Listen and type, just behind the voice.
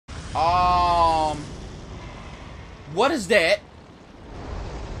What is that?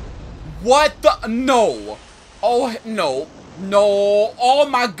 What the? No. Oh, no. No. Oh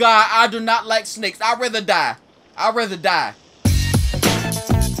my god, I do not like snakes. I'd rather die. I'd rather die.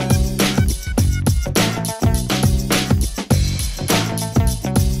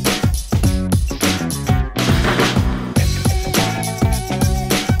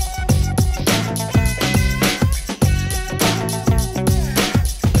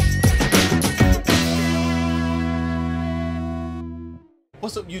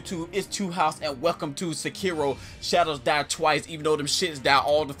 What's up, YouTube? It's Two House, and welcome to Sekiro. Shadows die twice, even though them shits die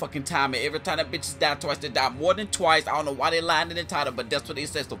all the fucking time. And every time that bitches die twice, they die more than twice. I don't know why they lied in the title, but that's what they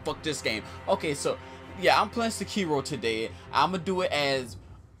said, so fuck this game. Okay, so, yeah, I'm playing Sekiro today. I'm gonna do it as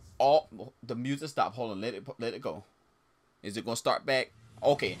all... The music stopped. Hold on, let it go. Is it gonna start back?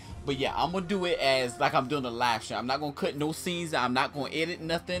 Okay, but yeah, I'm gonna do it as like I'm doing a live stream. I'm not gonna cut no scenes. I'm not gonna edit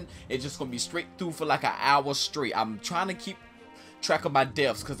nothing. It's just gonna be straight through for like an hour straight. I'm trying to keep track of my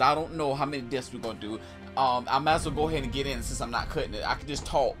deaths because I don't know how many deaths we're gonna do. I might as well go ahead and get in since I'm not cutting it. I can just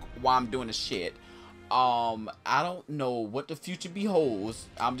talk while I'm doing the shit. I don't know what the future beholds.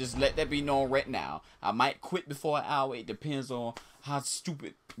 I'm just let that be known right now. I might quit before an hour. It depends on how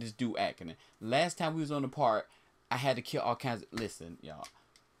stupid this dude acting. Last time we was on the part, I had to kill all kinds of... Listen, y'all.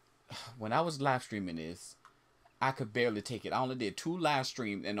 When I was live streaming this, I could barely take it. I only did 2 live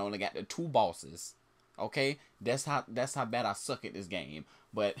streams and only got the 2 bosses. Okay, that's how bad I suck at this game.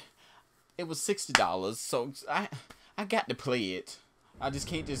 But it was $60, so I got to play it. I just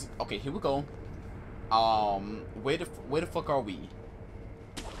can't just... Okay, here we go. Where the fuck are we?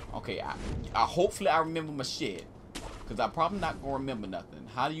 Okay, I hopefully I remember my shit, cause I'm probably not gonna remember nothing.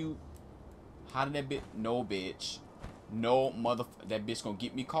 How did that bitch? No, bitch. No, mother. That bitch gonna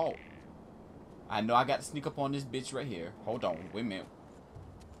get me caught. I know I got to sneak up on this bitch right here. Hold on, wait a minute.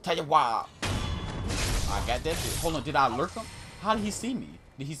 Tell you why. I got that bitch. Hold on, did I alert him? How did he see me?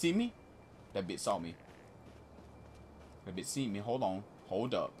 Did he see me? That bitch saw me. That bitch see me. Hold on.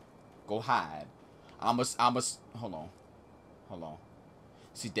 Hold up. Go hide. I must, hold on.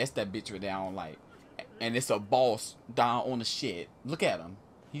 See, that's that bitch right there I don't like. And it's a boss down on the shit. Look at him.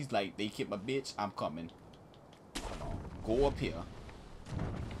 He's like, they keep my bitch, I'm coming. Hold on. Go up here.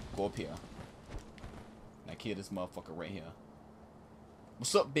 Go up here. Now kill this motherfucker right here.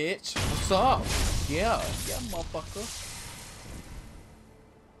 What's up, bitch? What's up? Yeah, motherfucker.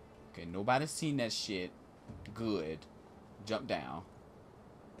 Okay, nobody's seen that shit. Good. Jump down.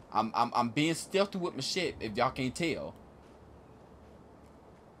 I'm being stealthy with my shit, if y'all can't tell.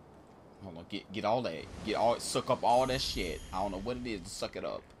 Hold on, get all that. Suck up all that shit. I don't know what it is to suck it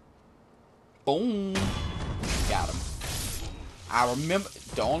up. Boom. Got him. I remember,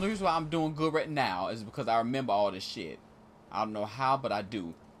 the only reason why I'm doing good right now is because I remember all this shit. I don't know how, but I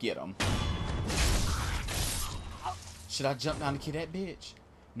do. Get him. Should I jump down and kill that bitch?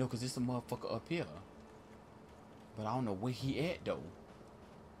 No, because it's a motherfucker up here. But I don't know where he at, though.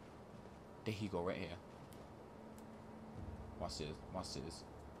 There he go right here. Watch this. Watch this.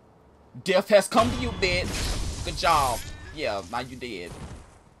 Death has come to you, bitch. Good job. Yeah, now you dead.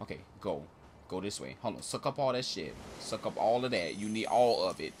 Okay, go. Go this way. Hold on. Suck up all that shit. Suck up all of that. You need all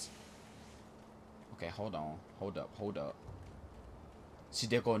of it. Okay, hold on. Hold up. Hold up. See,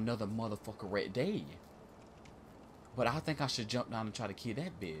 there go another motherfucker right there. But I think I should jump down and try to kill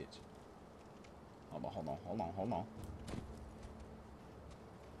that bitch. Hold on.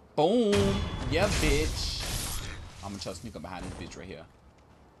 Boom. Yeah, bitch. I'm gonna try to sneak up behind this bitch right here.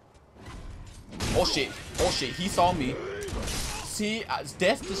 Oh, shit. Oh, shit. He saw me. See,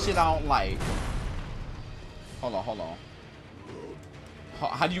 that's the shit I don't like. Hold on.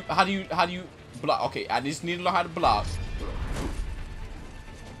 How do you block? Okay, I just need to learn how to block.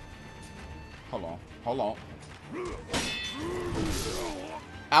 Hold on.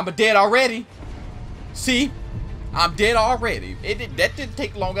 I'm dead already. See? I'm dead already. That didn't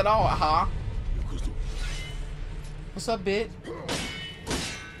take long at all, huh? What's up, bitch?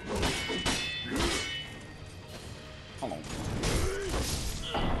 Hold on.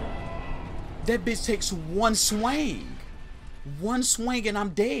 That bitch takes one swing. One swing and I'm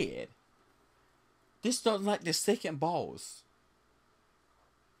dead. This starts like the second boss.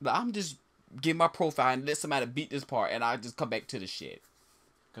 But I'm just getting my profile and let somebody beat this part and I just come back to the shit.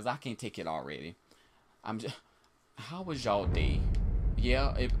 Because I can't take it already. I'm just... How was y'all day?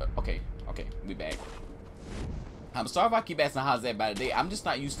 Yeah, okay, we back. I'm sorry if I keep asking how's everybody day. I'm just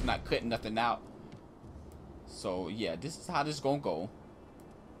not used to not cutting nothing out. So, yeah, this is how this gonna go.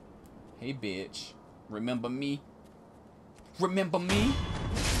 Hey, bitch. Remember me? Remember me?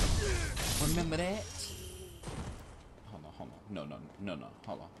 Remember that? Hold on. No.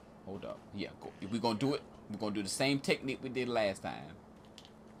 Hold on. Hold up. Yeah, go. If we're gonna do it, we're gonna do the same technique we did last time.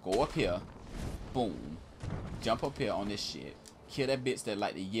 Go up here. Boom. Jump up here on this shit. Kill that bitch that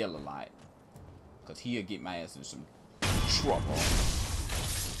like to yell a lot. Cause he'll get my ass in some trouble.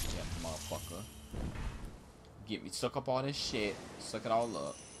 Yeah, motherfucker. Get me, suck up all this shit. Suck it all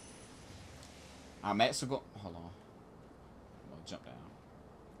up. I'm actually go. Hold on. I'm gonna jump down.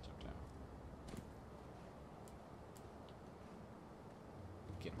 Jump down.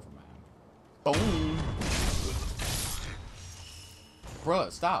 Get him from behind. Boom.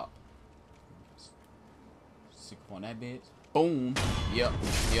 Bruh, stop. Sick up on that bitch. Boom. Yep.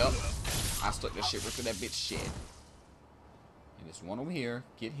 Yep. I stuck that shit right through that bitch shit. And there's one over here.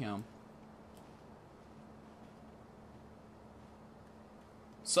 Get him.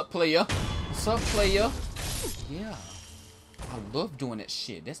 Sup, player? What's up, player? Yeah. I love doing that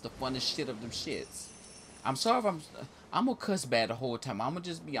shit. That's the funnest shit of them shits. I'm sorry if I'm gonna cuss bad the whole time. I'm gonna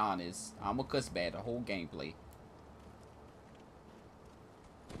just be honest. I'm gonna cuss bad the whole gameplay.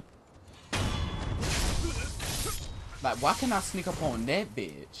 Like, why can't I sneak up on that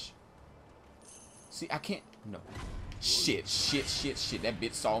bitch? See, I can't. No. Shit, shit, shit, shit. That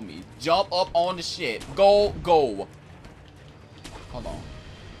bitch saw me. Jump up on the shit. Go, go. Hold on.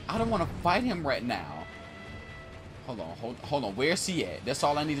 I don't want to fight him right now. Hold on, hold on. Where's he at? That's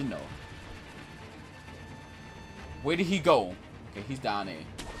all I need to know. Where did he go? Okay, he's down there.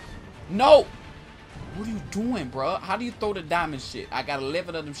 No! What are you doing, bro? How do you throw the diamond shit? I got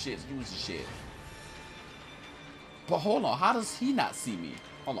 11 of them shits. Use the shit. But hold on. How does he not see me?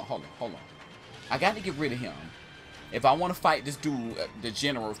 Hold on, hold on, hold on. I got to get rid of him. If I want to fight this dude, the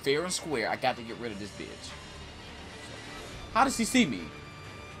general, fair and square, I got to get rid of this bitch. How does he see me?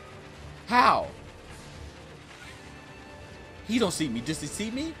 How? He don't see me. Does he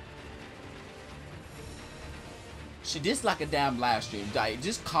see me? Shit, this like a damn live stream.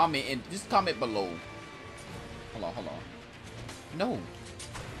 Just comment and just comment below. Hold on, hold on. No.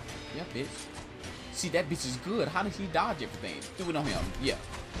 Yeah, bitch. See, that bitch is good. How did he dodge everything? Do it on him. Yeah.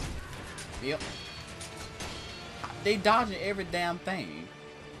 Yep. They dodging every damn thing.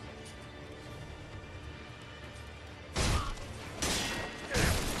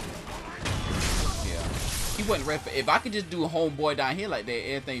 He wasn't ready for. If I could just do a homeboy down here like that,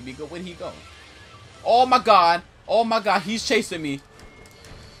 everything be good. Where'd he go? Oh my god! Oh my god! He's chasing me.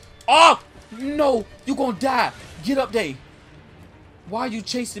 Oh no! You gonna die! Get up there! Why are you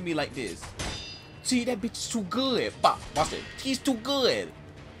chasing me like this? See, that bitch is too good. Watch it. He's too good.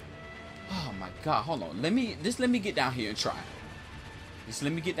 Oh my god! Hold on. Let me get down here and try. Just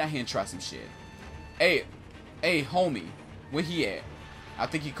let me get down here and try some shit. Hey, homie, where he at? I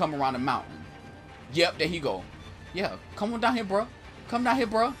think he come around the mountain. Yep, there he go. Yeah, come on down here, bro. Come down here,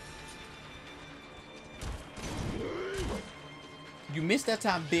 bro. You missed that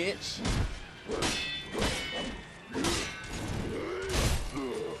time, bitch.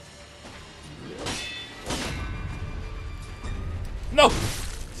 No!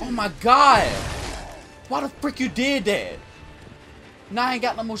 Oh my god! Why the frick you did that? Now I ain't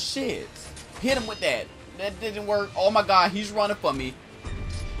got no more shit. Hit him with that. That didn't work. Oh my god, he's running for me.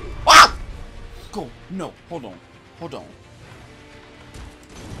 Ah! Go. No. Hold on. Hold on.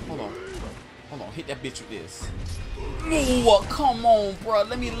 Hold on. Hold on. Hit that bitch with this. Oh, come on, bro.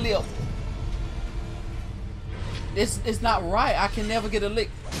 Let me live. It's not right. I can never get a lick.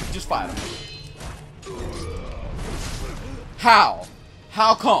 Just fight him. How?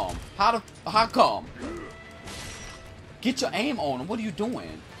 How come? How come? Get your aim on him. What are you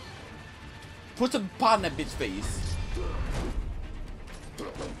doing? Put some pot in that bitch face.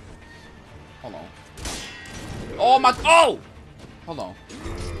 Hold on. Oh my. Oh! Hold on.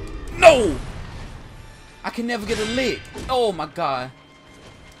 No! I can never get a lick. Oh my god.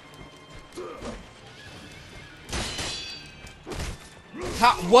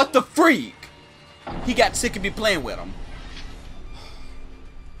 How? What the freak? He got sick of me playing with him.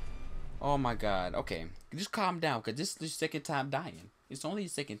 Oh my god. Okay. Just calm down, because this is the second time dying. It's only the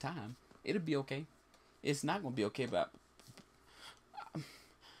second time. It'll be okay. It's not going to be okay, but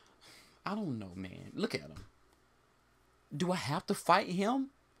I don't know, man. Look at him. Do I have to fight him?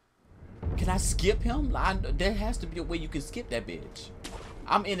 Can I skip him? There has to be a way you can skip that bitch.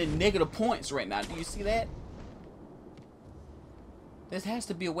 I'm in the negative points right now. Do you see that? There has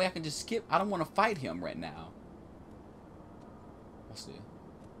to be a way I can just skip. I don't want to fight him right now. What's this?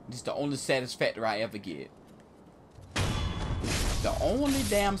 This is the only satisfaction I ever get. The only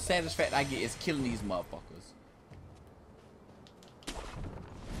damn satisfaction I get is killing these motherfuckers.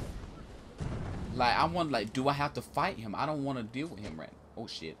 Like, I want, like, do I have to fight him? I don't want to deal with him right now. Oh,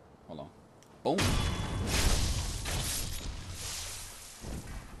 shit. Hold on. Boom.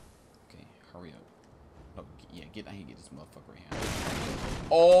 Hurry up. Oh, yeah, get down here, get this motherfucker in here.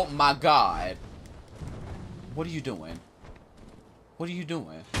 Oh my god. What are you doing? What are you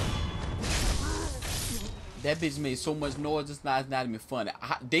doing? That bitch made so much noise, it's not even funny.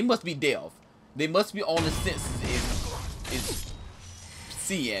 They must be deaf. They must be on the senses is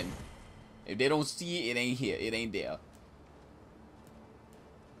seeing. If they don't see it, it ain't here. It ain't there.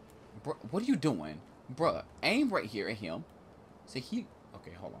 Bruh, what are you doing? Bruh, aim right here at him. Say he...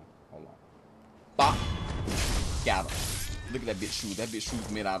 Okay, hold on. Hold on. Bop. Got him. Look at that bitch shoes. That bitch shoes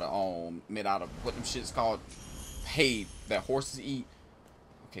made out of what them shit's called? Hay that horses eat.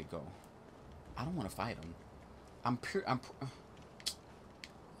 Okay, go. I don't want to fight him.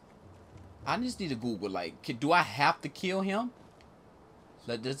 I just need to Google, like, do I have to kill him?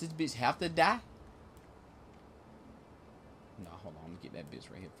 Like, does this bitch have to die? No, hold on. I'm gonna get that bitch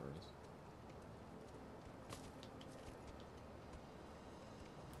right here first.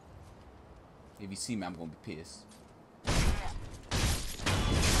 If you see me, I'm gonna be pissed.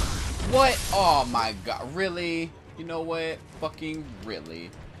 What? Oh my god. Really? You know what? Fucking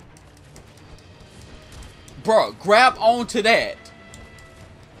really. Bro, grab onto that.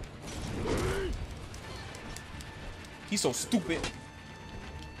 He's so stupid.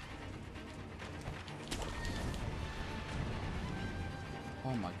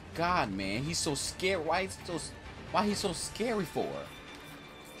 Oh my god, man. He's so scared. Why he's so scary for?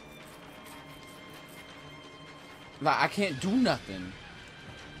 Like, I can't do nothing.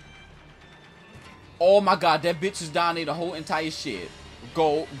 Oh my god, that bitch is down there the whole entire shit.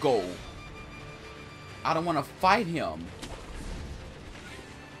 Go. I don't want to fight him.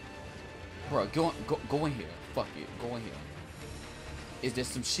 Bro, go in here. Fuck it. Go in here. Is there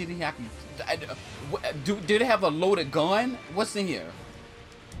some shit in here I can... Do they have a loaded gun? What's in here?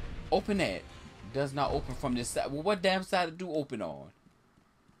 Open that. Does not open from this side. Well, what damn side do open on?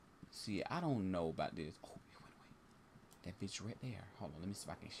 See, I don't know about this. Oh, wait. That bitch right there. Hold on. Let me see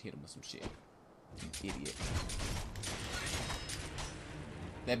if I can hit him with some shit. You idiot.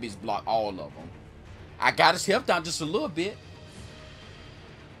 That bitch blocked all of them. I got his health down just a little bit.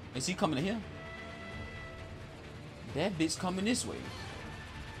 Is he coming to him? That bitch coming this way.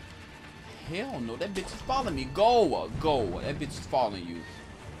 Hell no. That bitch is following me. Go. That bitch is following you.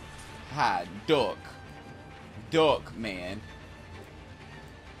 Hide. Duck. Duck, man.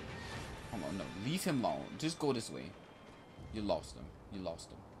 Hold on. No. Leave him alone. Just go this way. You lost him.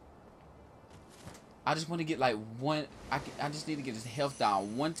 I just want to get like one. I just need to get his health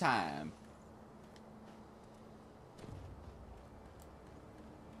down one time.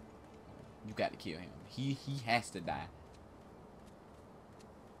 You got to kill him. He has to die.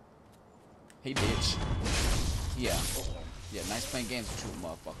 Hey, bitch. Yeah. Nice playing games with you,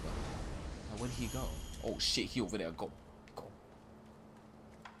 motherfucker. Now, where did he go? Oh shit, he over there. Go.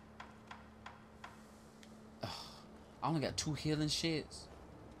 Ugh, I only got 2 healing shits.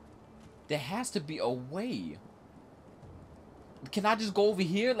 There has to be a way. Can I just go over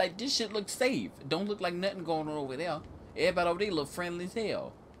here? Like, this shit looks safe. It don't look like nothing going on over there. Everybody over there look friendly as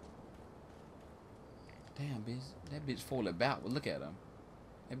hell. Damn, bitch. That bitch folded about. Well, look at him.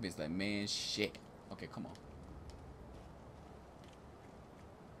 That bitch like, man, shit. Okay, come on.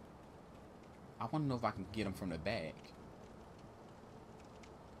 I want to know if I can get him from the back.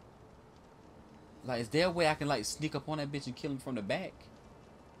 Like, is there a way I can, like, sneak up on that bitch and kill him from the back?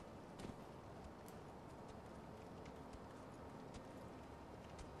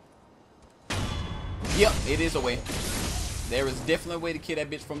 Yep, it is a way. There is definitely a way to kill that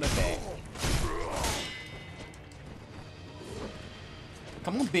bitch from the back.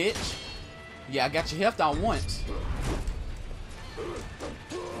 Come on, bitch. Yeah, I got your health down once.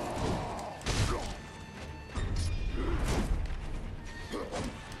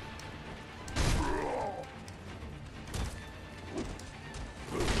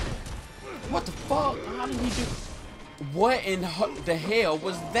 What the fuck? How did he do? What in the hell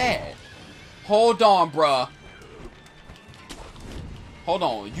was that? Hold on, bruh. Hold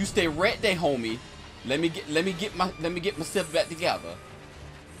on. You stay right there, homie. Let me get myself back together.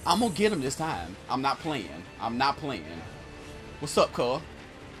 I'm gonna get him this time. I'm not playing. What's up, cuz?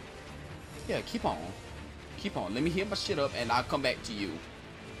 Yeah, keep on. Let me hit my shit up and I'll come back to you.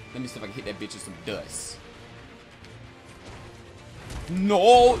 Let me see if I can hit that bitch with some dust.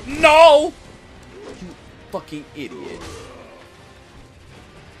 No! You fucking idiot.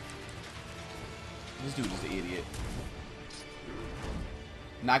 This dude is an idiot.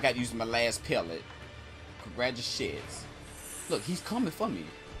 Now I got to use my last pellet. Congratulations. Look, he's coming for me.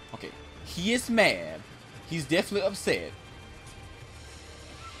 Okay, he is mad. He's definitely upset.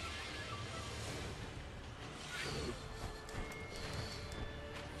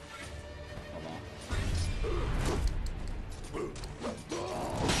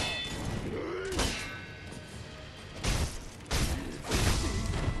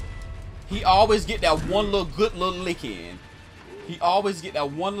 He always get that one little good little lick in. He always get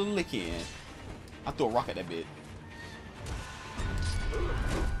that one little lick in. I throw a rock at that bitch.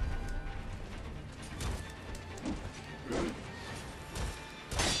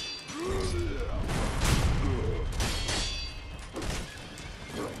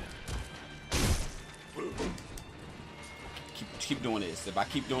 Keep doing this. If I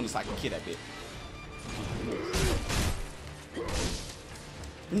keep doing this, I can kill that bitch.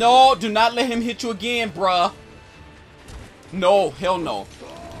 No, do not let him hit you again, bruh. No, hell no.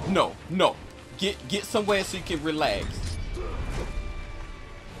 No, no. Get somewhere so you can relax.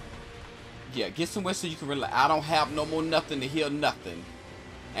 Yeah, get somewhere so you can relax. I don't have no more nothing to heal nothing.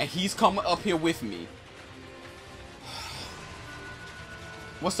 And he's coming up here with me.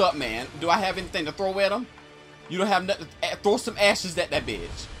 What's up, man? Do I have anything to throw at him? You don't have nothing. Throw some ashes at that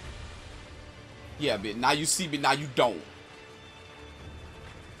bitch. Yeah, bitch. Now you see me, now you don't.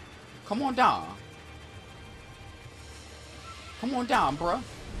 Come on down. Come on down, bruh.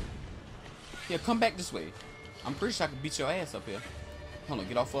 Yeah, come back this way. I'm pretty sure I can beat your ass up here. Hold on,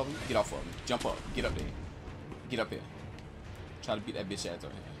 get off of him. Get off of him. Jump up. Get up there. Get up here. Try to beat that bitch ass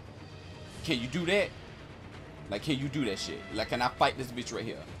up here. Can you do that? Like, can you do that shit? Like, can I fight this bitch right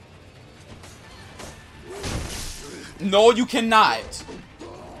here? No, you cannot.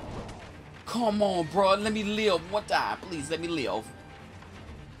 Come on, bro. Let me live one time. Please, let me live. Oh,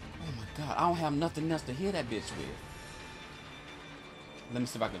 my God. I don't have nothing else to hit that bitch with. Let me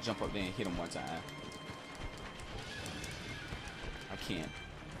see if I can jump up there and hit him one time. I can't.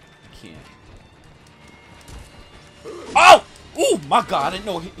 I can't. Oh! Oh, my God. I didn't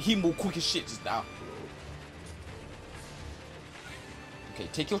know he moved quick as shit just now. Okay,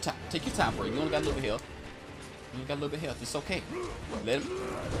 take your time. Take your time, bro. You only got a little bit of health. You only got a little bit of health. It's okay. Let him.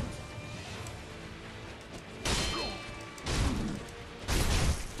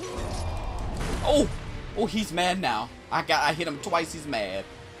 Oh! Oh, he's mad now. I hit him twice. He's mad.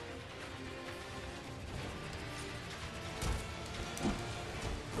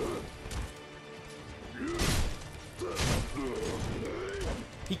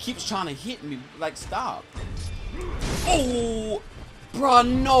 He keeps trying to hit me. Like, stop. Oh! Bruh,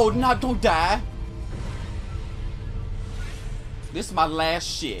 no. No, don't die. This is my last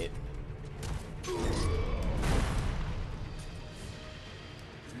shit.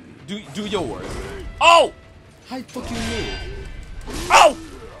 Do yours. Oh! How you fucking live? Oh!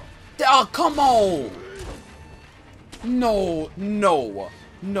 Oh, come on! No, no,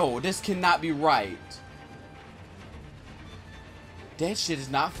 no, this cannot be right. That shit is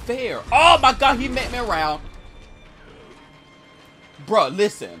not fair. Oh my God, he met me around. Bruh,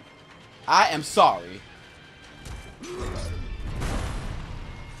 listen. I am sorry.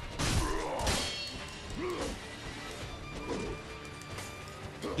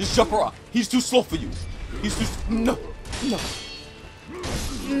 Just jump around. He's too slow for you. He's too... No. No.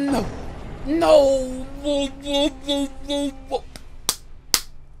 No. No. Whoa, whoa, whoa, whoa, whoa.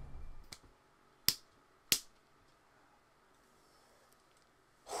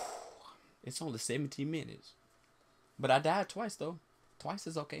 It's only 17 minutes. But I died twice, though. Twice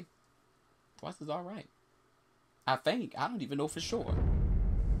is okay. Twice is alright. I think. I don't even know for sure.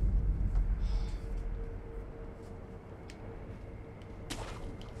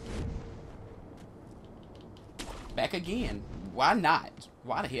 Back again. Why not?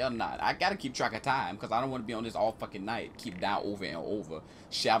 Why the hell not? I gotta keep track of time because I don't want to be on this all fucking night. Keep down over and over.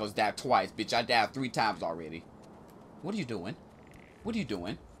 Shadows died twice. Bitch, I died 3 times already. What are you doing? What are you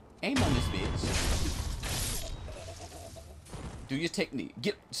doing? Aim on this bitch. Do your technique.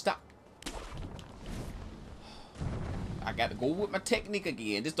 Stop. I got to go with my technique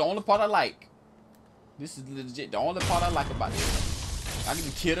again. This is the only part I like. This is legit the only part I like about this. I can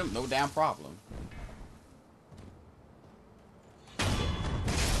kill him, no damn problem.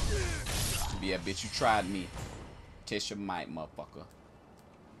 Yeah, bitch, you tried me. Test your might, motherfucker.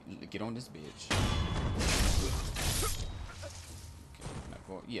 Get on this bitch.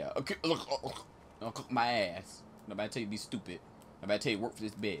 Okay, yeah, okay, look, my ass. Nobody tell you be stupid. Nobody tell you work for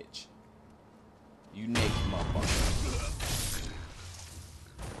this bitch. You naked, motherfucker.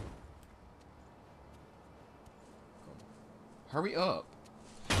 Hurry up.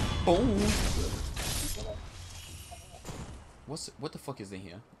 Boom. What the fuck is in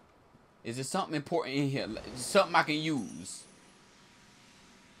here? Is there something important in here? Something I can use?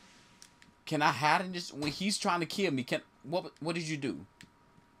 Can I hide in this? When he's trying to kill me, what did you do?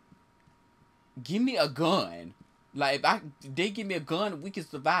 Give me a gun. Like, if they give me a gun, we can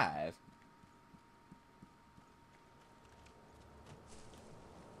survive.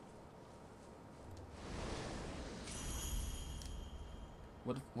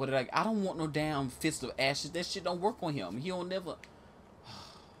 What did I don't want no damn fist of ashes. That shit don't work on him. He don't never.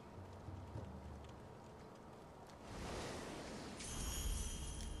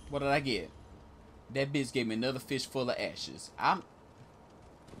 What did I get? That bitch gave me another fish full of ashes.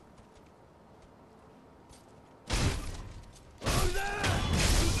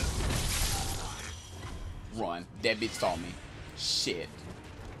 Run. That bitch saw me. Shit.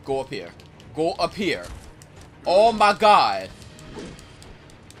 Go up here. Go up here. Oh my god.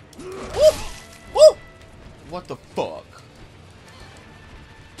 Woo! Woo! What the fuck?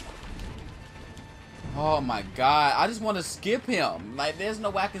 Oh my god. I just want to skip him. Like, there's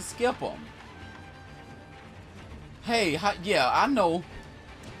no way I can skip him. Hey, yeah, I know.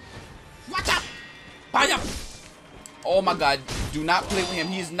 Watch out! Fire! Oh my god. Do not play with him.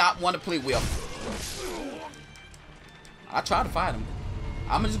 He's not one to play with. I tried to fight him.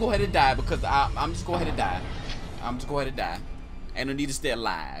 I'm gonna just go ahead and die because I'm just go ahead and die. I'm just go ahead and die. Ain't no need to stay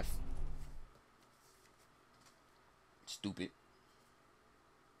alive. Stupid.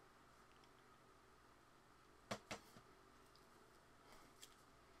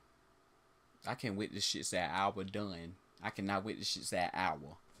 I can't wait this shit say an hour done. I cannot wait this shit say an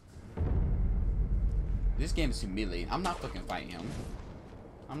hour. This game is humiliating. I'm not fucking fighting him.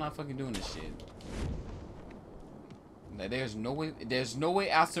 I'm not fucking doing this shit. Like, there's no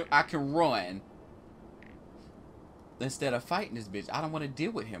way I can run instead of fighting this bitch. I don't want to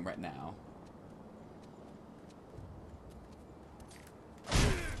deal with him right now.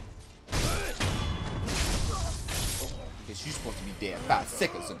 Bitch, you supposed to be dead 5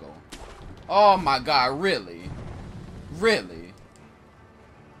 seconds ago. Oh my god, really? Really?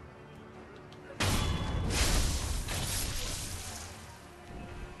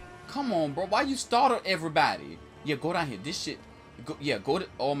 Come on, bro. Why you startle everybody? Yeah, go down here. This shit. Go to.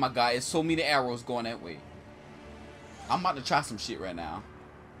 Oh my god, it's so many arrows going that way. I'm about to try some shit right now.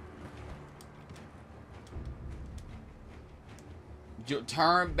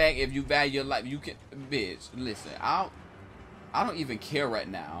 Turn back if you value your life. You can, bitch. Listen, I don't even care right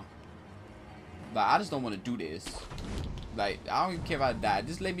now. Like, I just don't want to do this. Like, I don't even care if I die.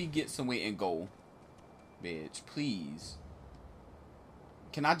 Just let me get somewhere and go, bitch. Please.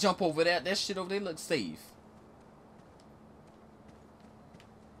 Can I jump over that? That shit over there looks safe.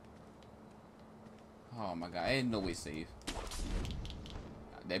 Oh my god, ain't no way safe.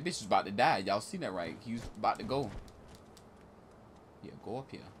 That bitch is about to die. Y'all see that, right? He's about to go. Yeah, go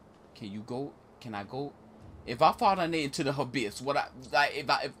up here. Can you go? Can I go? If I fall down there into the abyss, what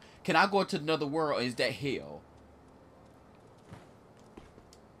if can I go to another world, or is that hell?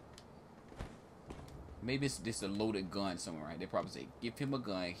 Maybe it's just a loaded gun somewhere, right? They probably say, give him a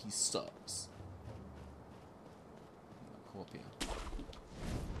gun, he sucks. Go up here.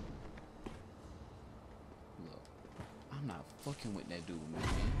 Look, I'm not fucking with that dude, man.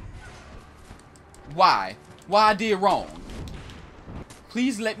 Why? Why I did wrong?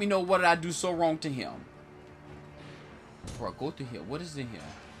 Please let me know what did I do so wrong to him. Bro, go through here. What is in here?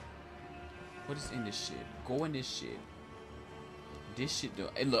 What is in this shit? Go in this shit. This shit, though.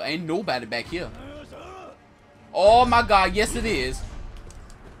 Hey, look, ain't nobody back here. Oh my god, yes it is.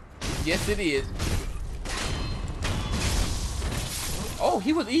 Yes it is. Oh,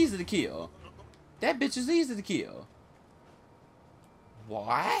 he was easy to kill. That bitch is easy to kill.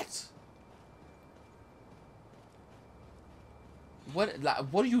 What?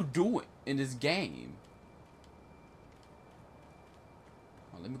 What are you doing in this game?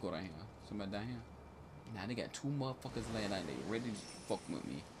 Oh, let me go down here. Somebody down here. Now they got 2 motherfuckers laying out there ready to fuck with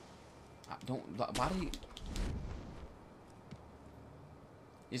me. I don't. Why do you?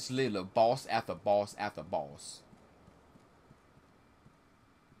 It's literally boss after boss after boss.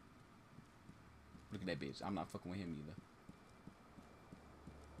 Look at that bitch. I'm not fucking with him either.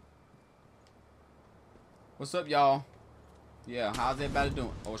 What's up, y'all? Yeah, how's everybody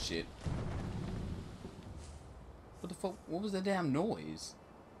doing? Oh shit. What the fuck? What was that damn noise?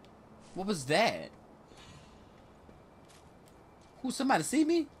 What was that? Who, somebody see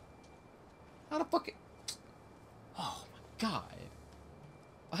me? How the fuck it? Oh my god.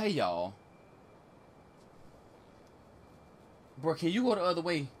 Hey y'all. Bro, can you go the other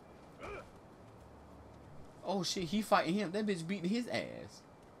way? Oh shit, he fighting him. That bitch beating his ass.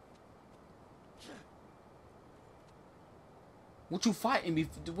 What you fighting me?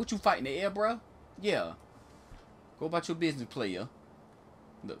 What you fighting, the air, bro? Yeah. Go about your business, player.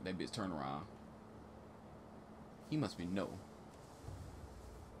 Look, that bitch turn around. He must be no.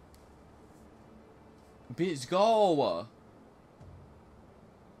 Bitch, go.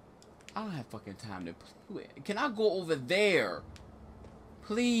 I don't have fucking time to play. Can I go over there?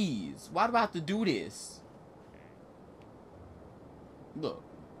 Please. Why do I have to do this? Look,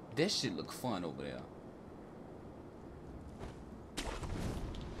 that shit look fun over there.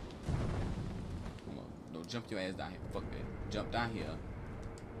 Come on, no, jump your ass down here. Fuck that. Jump down here.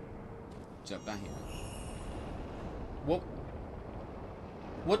 Jump down here. What?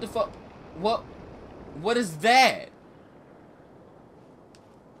 What the fuck? What? What is that?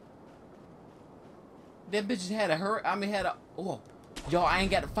 That bitch had a hurt. I mean, had a. Oh, y'all, I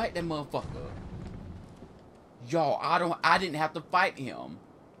ain't got to fight that motherfucker. Y'all, I didn't have to fight him.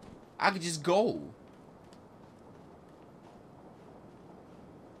 I could just go.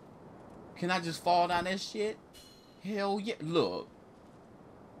 Can I just fall down that shit? Hell yeah. Look.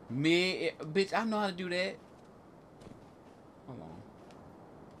 Bitch, I know how to do that. Hold on.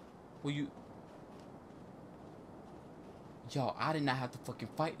 Will you... Y'all, I did not have to fucking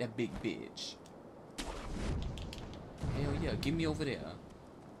fight that big bitch. Hell yeah, get me over there.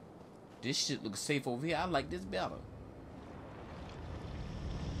 This shit looks safe over here. I like this better.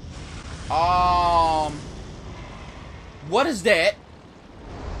 What is that?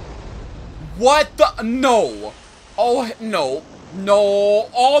 What the? No. Oh, no. No.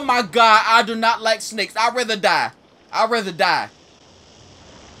 Oh my god, I do not like snakes. I'd rather die. I'd rather die.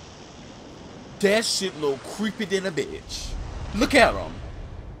 That shit look creepy than a bitch. Look at him.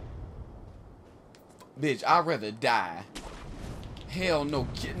 Bitch, I'd rather die. Hell no.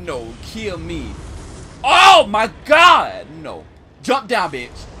 No, kill me. Oh my god. No. Jump down,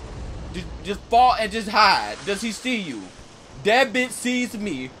 bitch. Just fall and just hide. Does he see you? That bitch sees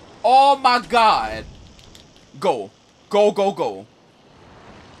me. Oh my god. Go. Go, go, go.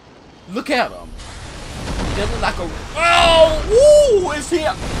 Look at him. That look like a... Oh! Ooh! Is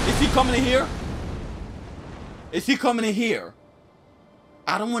he coming in here? Is he coming in here?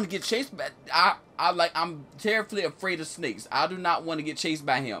 I don't want to get chased by... I'm terribly afraid of snakes. I do not want to get chased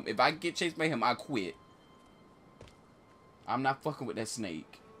by him. If I get chased by him, I quit. I'm not fucking with that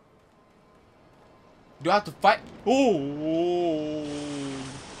snake. Do I have to fight? Oh,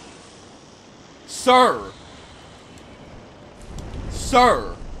 sir.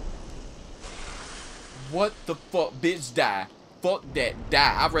 Sir. What the fuck? Bitch, die. Fuck that.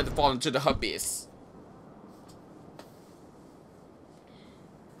 Die. I'd rather fall into the abyss.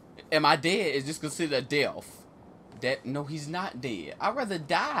 Am I dead? Is this considered a death? That no, he's not dead. I'd rather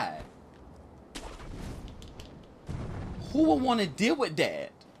die. Who would want to deal with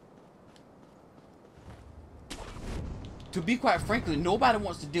that? To be quite frankly, nobody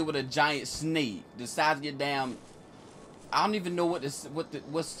wants to deal with a giant snake the size of your damn. I don't even know what's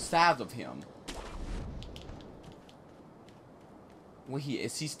the size of him. Where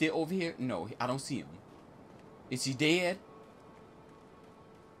is he still over here? No, I don't see him. Is he dead?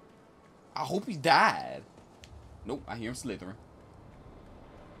 I hope he died. Nope, I hear him slithering.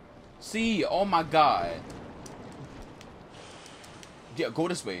 See, oh my god. Yeah, go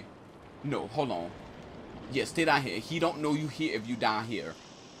this way. No, hold on. Yeah, stay down here. He don't know you here if you down here.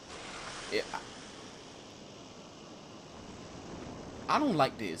 I don't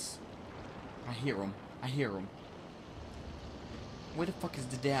like this. I hear him. I hear him. Where the fuck is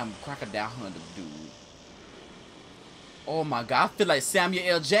the damn crocodile hunter dude? Oh my god, I feel like Samuel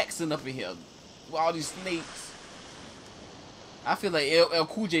L. Jackson up in here with all these snakes. I feel like LL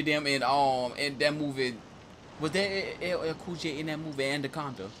Cool J them in that movie. Was there LL Cool J in that movie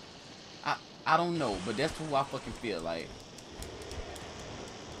Anaconda? I don't know, but that's who I fucking feel like.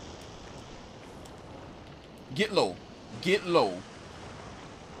 Get low. Get low.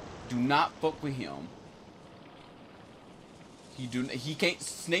 Do not fuck with him. He can't,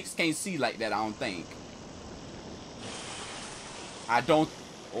 snakes can't see like that, I don't think. I don't,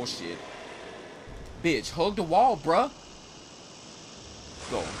 oh shit. Bitch, hug the wall, bruh.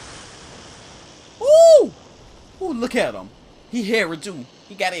 Go. Ooh! Ooh, look at him. He hairy too.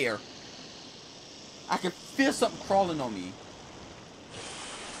 He got hair. I can feel something crawling on me.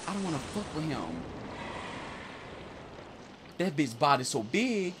 I don't want to fuck with him. That bitch's body's so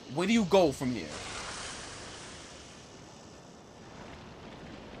big. Where do you go from here?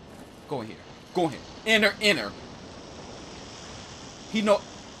 Go in here. Go in here. Enter, enter. He know.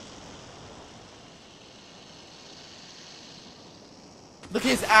 Look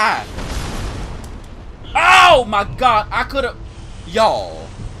at his eye. Oh my god. I could have. Y'all.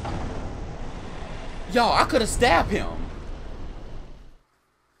 Y'all, I could have stabbed him.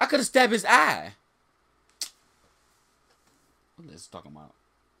 I could have stabbed his eye. What is this talking about?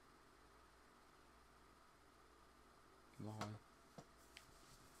 Lord.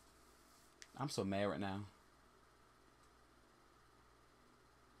 I'm so mad right now.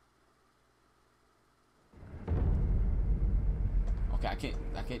 Okay,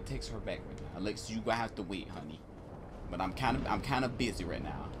 I can't text her back right now. Alex, you gonna have to wait, honey. But I'm kind of busy right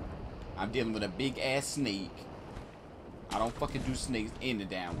now. I'm dealing with a big ass snake. I don't fucking do snakes any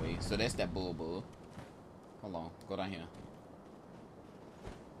damn way. So that's that bull. Hold on. Go down here.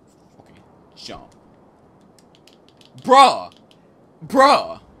 Okay. Jump. Bruh.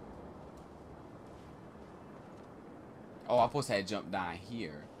 Bruh. Oh, I'm supposed to have jumped down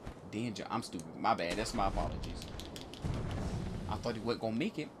here. Then jump. I'm stupid. My bad. That's my apologies. I thought he wasn't gonna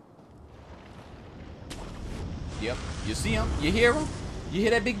make it. Yep. You see him? You hear him? You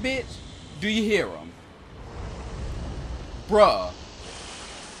hear that big bitch? Do you hear him? Bruh.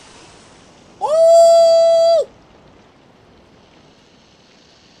 Ooh!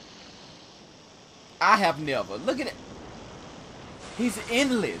 I have never. Look at it. He's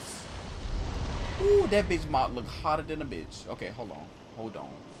endless. Ooh, that bitch might look hotter than a bitch. Okay, hold on. Hold on.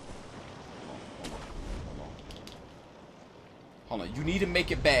 Hold on. You need to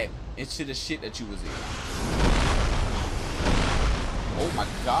make it back into the shit that you was in. Oh my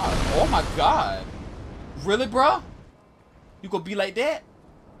god. Oh my god. Really, bruh? You gonna be like that?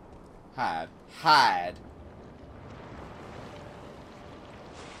 Hide. Hide.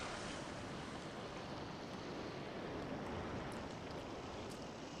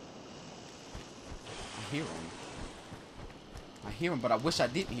 I hear him. I hear him, but I wish I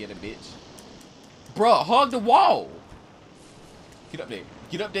didn't hear the bitch. Bruh, hug the wall. Get up there.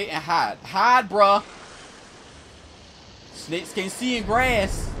 Get up there and hide. Hide, bruh. Snakes can't see in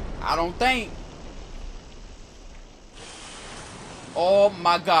grass. I don't think. Oh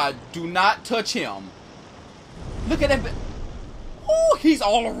my god. Do not touch him. Look at that. Oh, he's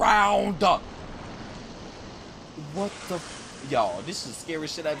all around. What the? Y'all, this is the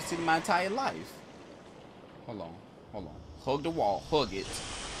scariest shit I've ever seen in my entire life. Hold on. Hold on. Hug the wall. Hug it.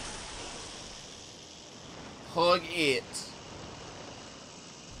 Hug it.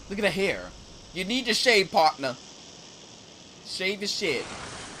 Look at the hair. You need to shave, partner. Shave your shit.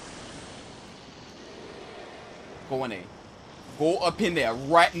 Go in there. Go up in there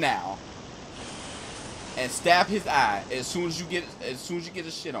right now. And stab his eye as soon as you get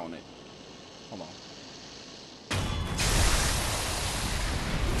a shit on it. Hold on.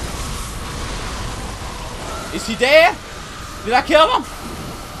 Is he dead? Did I kill him?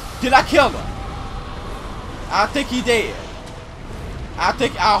 Did I kill him? I think he dead.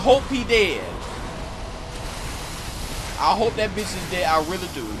 I hope he dead. I hope that bitch is dead. I really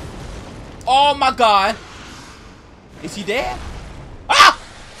do. Oh my god. Is he dead? Ah!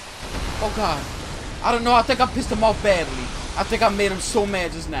 Oh god. I don't know. I think I pissed him off badly. I think I made him so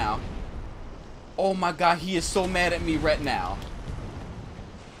mad just now. Oh my god. He is so mad at me right now.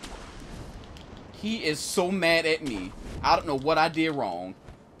 He is so mad at me. I don't know what I did wrong.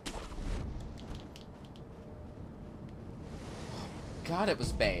 God, it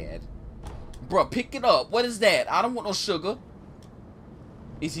was bad. Bruh, pick it up. What is that? I don't want no sugar.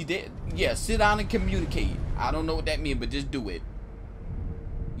 Is he dead? Yeah, sit down and communicate. I don't know what that means, but just do it.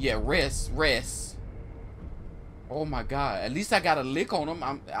 Yeah, rest. Rest. Oh my god. At least I got a lick on him.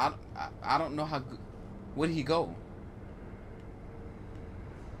 I don't know how good. Where did he go?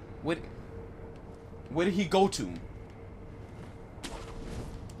 Where did he go to?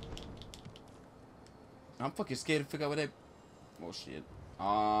 I'm fucking scared to figure out what that. Oh shit. Hold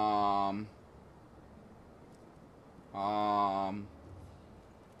on.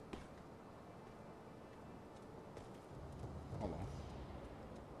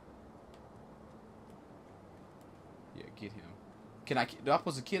 Yeah, get him. Can I? Do I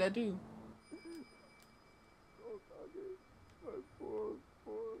supposed to kill that dude?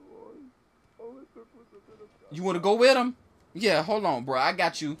 You want to go with him? Yeah, hold on, bro. I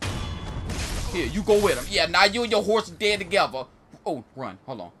got you. Here, you go with him. Yeah, now you and your horse are dead together. Oh, run.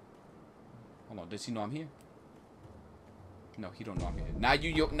 Hold on. Hold on. Does he know I'm here? No, he don't know I'm here. Now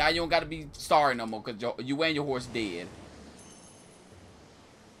you don't gotta be sorry no more, cause you and your horse dead.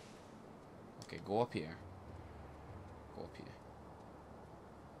 Okay, go up here. Go up here.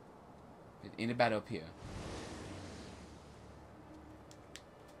 Is anybody up here?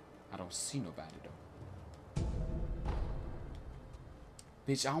 I don't see nobody though.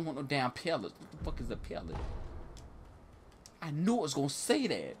 Bitch, I don't want no damn pellets. What the fuck is a pellet? I knew it was gonna say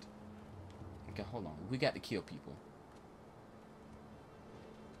that. Okay, hold on. We got to kill people.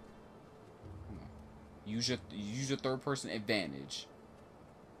 Hold on. Use your third person advantage.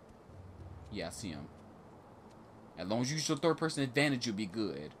 Yeah, I see him. As long as you use your third person advantage, you'll be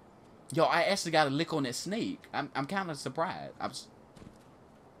good. Yo, I actually got a lick on that snake. I'm kind of surprised.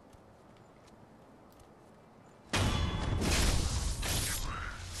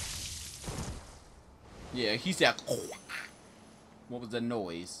 Yeah, he said. What was the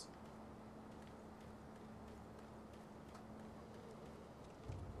noise?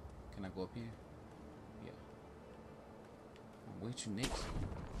 go up here? Yeah. Where to next?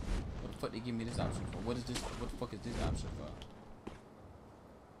 What the fuck they give me this option for? What is this? What the fuck is this option for?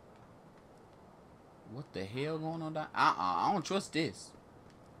 What the hell going on down? I don't trust this.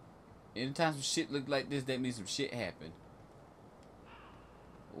 Anytime some shit look like this, that means some shit happened.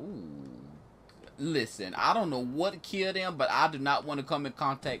 Ooh. Listen, I don't know what killed them, but I do not want to come in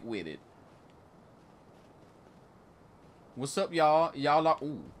contact with it. What's up, y'all? Y'all are,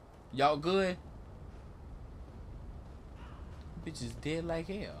 ooh. Y'all good? Bitch is dead like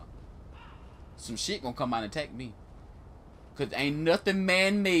hell. Some shit gonna come out and attack me. Cause ain't nothing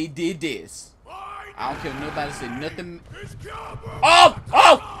man-made did this. I don't care if nobody say nothing. Oh!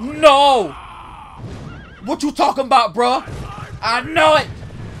 Oh! No! What you talking about, bruh? I know it!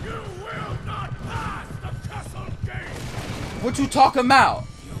 What you talking about?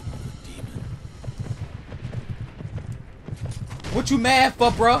 What you mad for,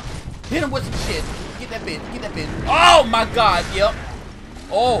 bruh? Hit him with some shit. Get that bitch. Get that bitch. Oh my god, yep.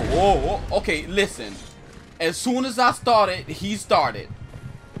 Oh, okay, listen. As soon as I started, he started.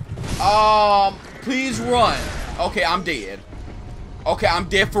 Please run. Okay, I'm dead. Okay, I'm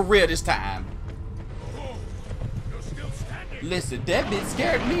dead for real this time. Listen, that bitch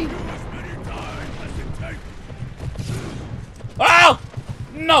scared me. Oh!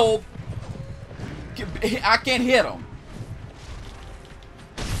 No! I can't hit him.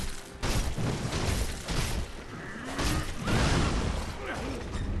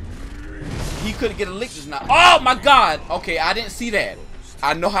 He couldn't get a lick just now. Oh my god! Okay, I didn't see that.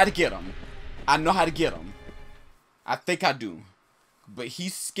 I know how to get him. I know how to get him. I think I do. But he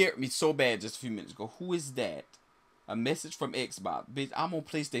scared me so bad just a few minutes ago. Who is that? A message from Xbox. Bitch, I'm on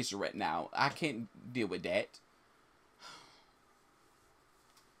PlayStation right now. I can't deal with that.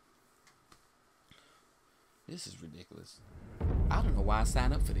 This is ridiculous. I don't know why I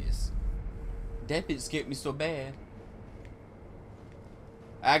signed up for this. That bitch scared me so bad.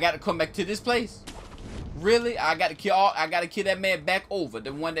 I got to come back to this place. Really? I got to kill that man back over.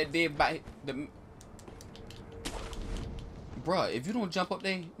 The one that did by the. Bruh, if you don't jump up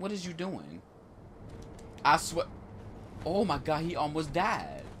there, what is you doing? I swear. Oh my god, he almost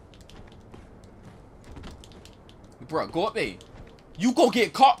died. Bruh, go up there. You go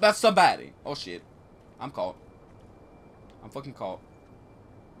get caught by somebody. Oh shit. I'm caught. I'm fucking caught.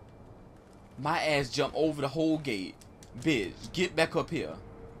 My ass jumped over the whole gate. Bitch, get back up here.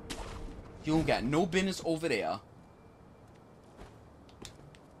 You don't got no business over there.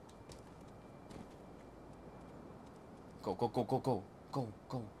 Go, go, go, go, go. Go,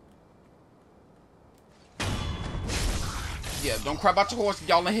 go. Yeah, don't cry about your horse.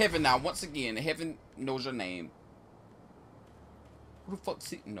 Y'all in heaven now. Once again, heaven knows your name. Who the fuck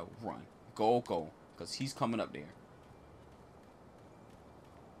see? No, run. Go, go. Because he's coming up there.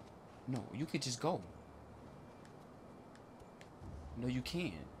 No, you could just go. No, you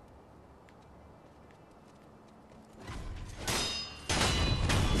can't.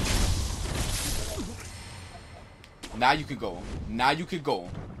 Now you could go. Now you could go.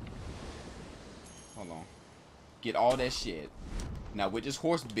 Hold on. Get all that shit. Now with this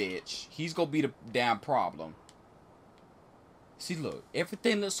horse bitch, he's gonna be the damn problem. See, look,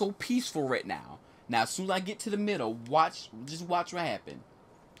 everything looks so peaceful right now. Now, as soon as I get to the middle, just watch what happens.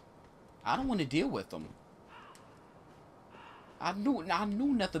 I don't want to deal with them. I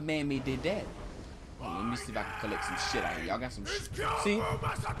knew nothing man-made did that. Oh, let me see if I can collect some shit out here. Y'all got some shit. See?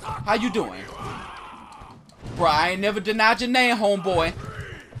 How you doing? Bro, I ain't never denied your name, homeboy.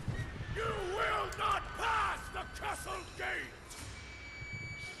 You will not pass the castle gate.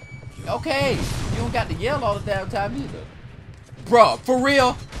 Okay, you don't got to yell all the damn time either. Bro, for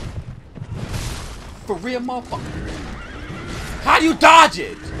real? For real, motherfucker? How do you dodge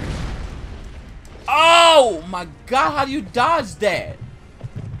it? Oh my god, how do you dodge that?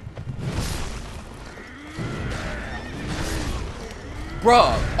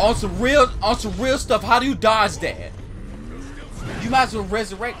 Bruh, on some real stuff, how do you dodge that? You might as well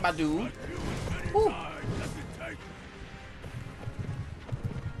resurrect my dude. Woo.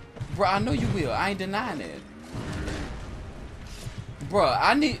 Bruh, I know you will. I ain't denying it. Bruh,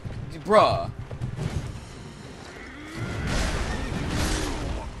 I need... Bruh.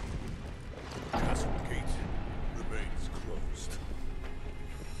 Castle gate remains closed.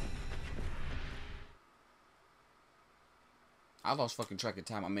 I lost fucking track of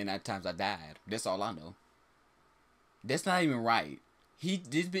time. I mean, at times I died. That's all I know. That's not even right.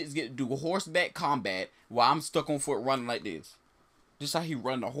 This bitch get to do horseback combat while I'm stuck on foot running like this. This how he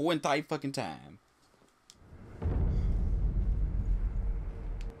run the whole entire fucking time.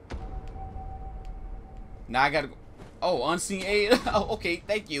 Now I gotta go. Oh, unseen aid. Oh, okay,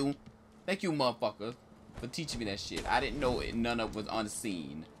 thank you. Thank you, motherfucker, for teaching me that shit. I didn't know it. None of it was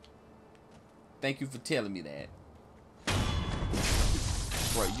unseen. Thank you for telling me that.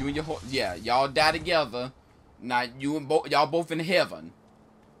 Bro, you and your yeah, y'all die together. Now you and y'all both in heaven.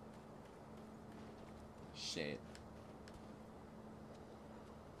 Shit.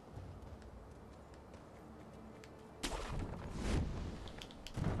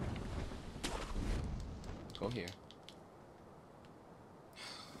 Go here.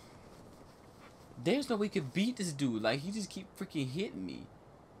 There's no way we could beat this dude. Like, he just keep freaking hitting me.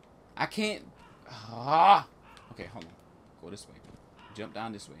 I can't. Ah. Okay, hold on. Go this way. Jump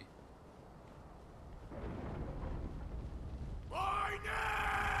down this way.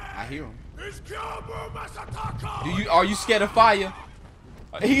 I hear him. Are you scared of fire?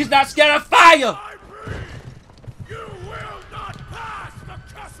 He's not scared of fire! You will not pass the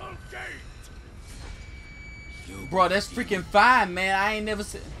castle gate! Bro, that's freaking fine, man. I ain't never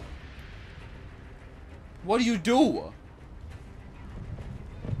said. What do you do?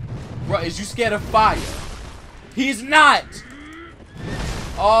 Bro, is you scared of fire? He's not!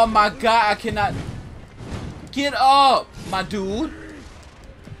 Oh my god, I cannot. Get up, my dude.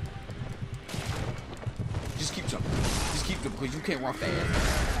 Just keep jumping. Just keep jumping because you can't run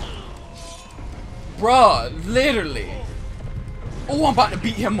fast. Bruh, literally. Oh, I'm about to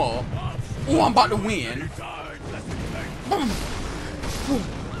beat him up. Oh, I'm about to win.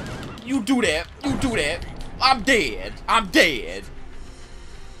 You do that. You do that. I'm dead. I'm dead.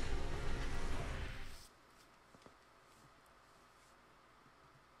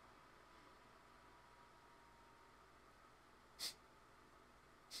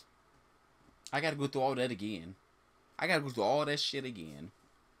 I gotta go through all that again. I gotta go through all that shit again.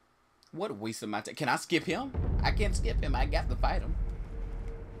 What a waste of my time. Can I skip him? I can't skip him. I got to fight him.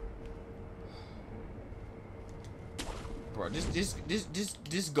 Bro, just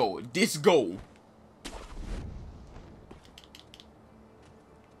go. Just go.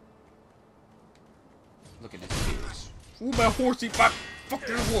 Look at this bitch. Ooh, my horsey fuck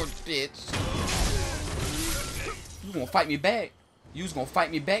your horse, bitch. You gonna fight me back? You was gonna fight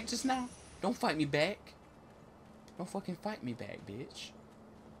me back just now? Don't fight me back. Don't fucking fight me back, bitch.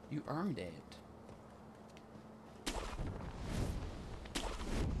 You earned it.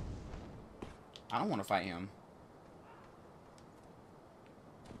 I don't want to fight him.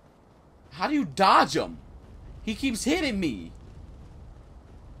 How do you dodge him? He keeps hitting me.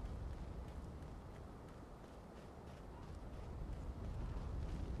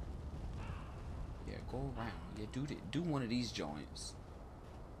 Yeah, go around. Yeah, do one of these joints.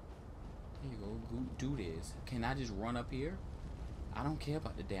 There you go. Do this. Can I just run up here? I don't care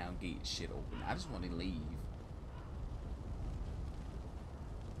about the damn gate shit open. I just want to leave.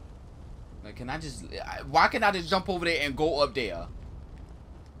 Like, can I just... Why can't I just jump over there and go up there?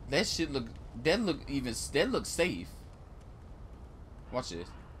 That shit look... That looks safe. Watch this.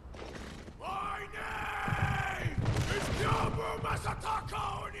 My name is Yabu Masataka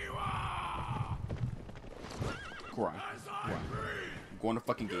Oniwa! Grind. Go in the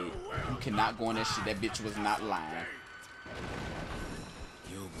fucking gate. You cannot go in that shit. That bitch was not lying.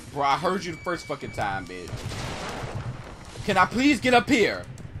 Bro, I heard you the first fucking time, bitch. Can I please get up here?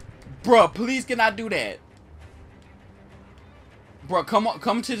 Bro, please can I do that? Bro, come on,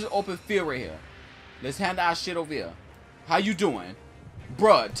 come to this open field right here. Let's handle our shit over here. How you doing?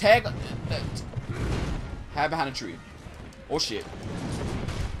 Bro, tag... Hide behind a tree. Oh, shit.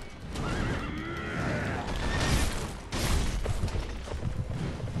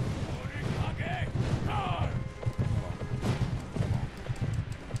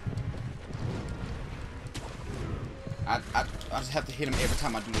 I just have to hit him every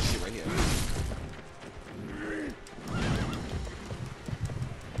time I do this shit right here.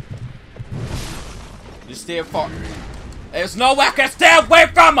 Just stay far. There's no way I can stay away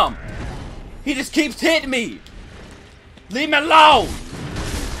from him! He just keeps hitting me! Leave me alone!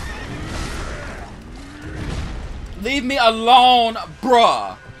 Leave me alone,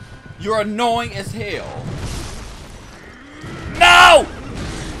 bruh! You're annoying as hell. No!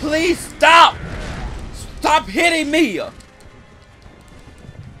 Please stop! Stop hitting me!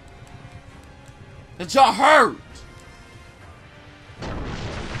 The jump hurt!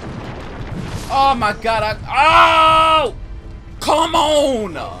 Oh my god, oh! Come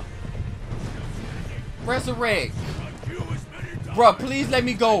on! Resurrect. Bruh, please let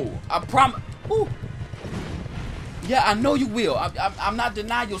me go. I promise. Yeah, I know you will. I'm not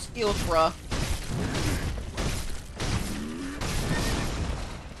denying your skills, bruh.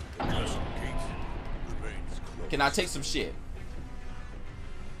 Can I take some shit?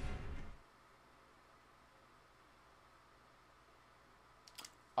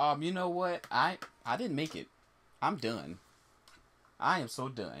 You know what? I didn't make it. I'm done. I am so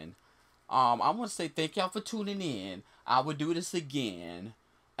done. I want to say thank y'all for tuning in. I would do this again.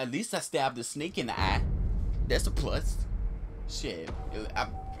 At least I stabbed the snake in the eye. That's a plus. Shit.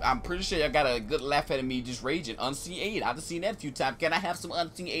 I'm pretty sure y'all got a good laugh at me just raging. Unseen aid. I've seen that a few times. Can I have some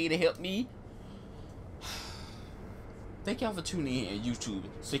unseen aid to help me? Thank y'all for tuning in, YouTube.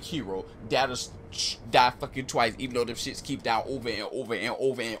 Sekiro. Die fucking twice, even though them shits keep down over and over and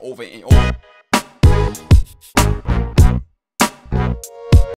over and over and over.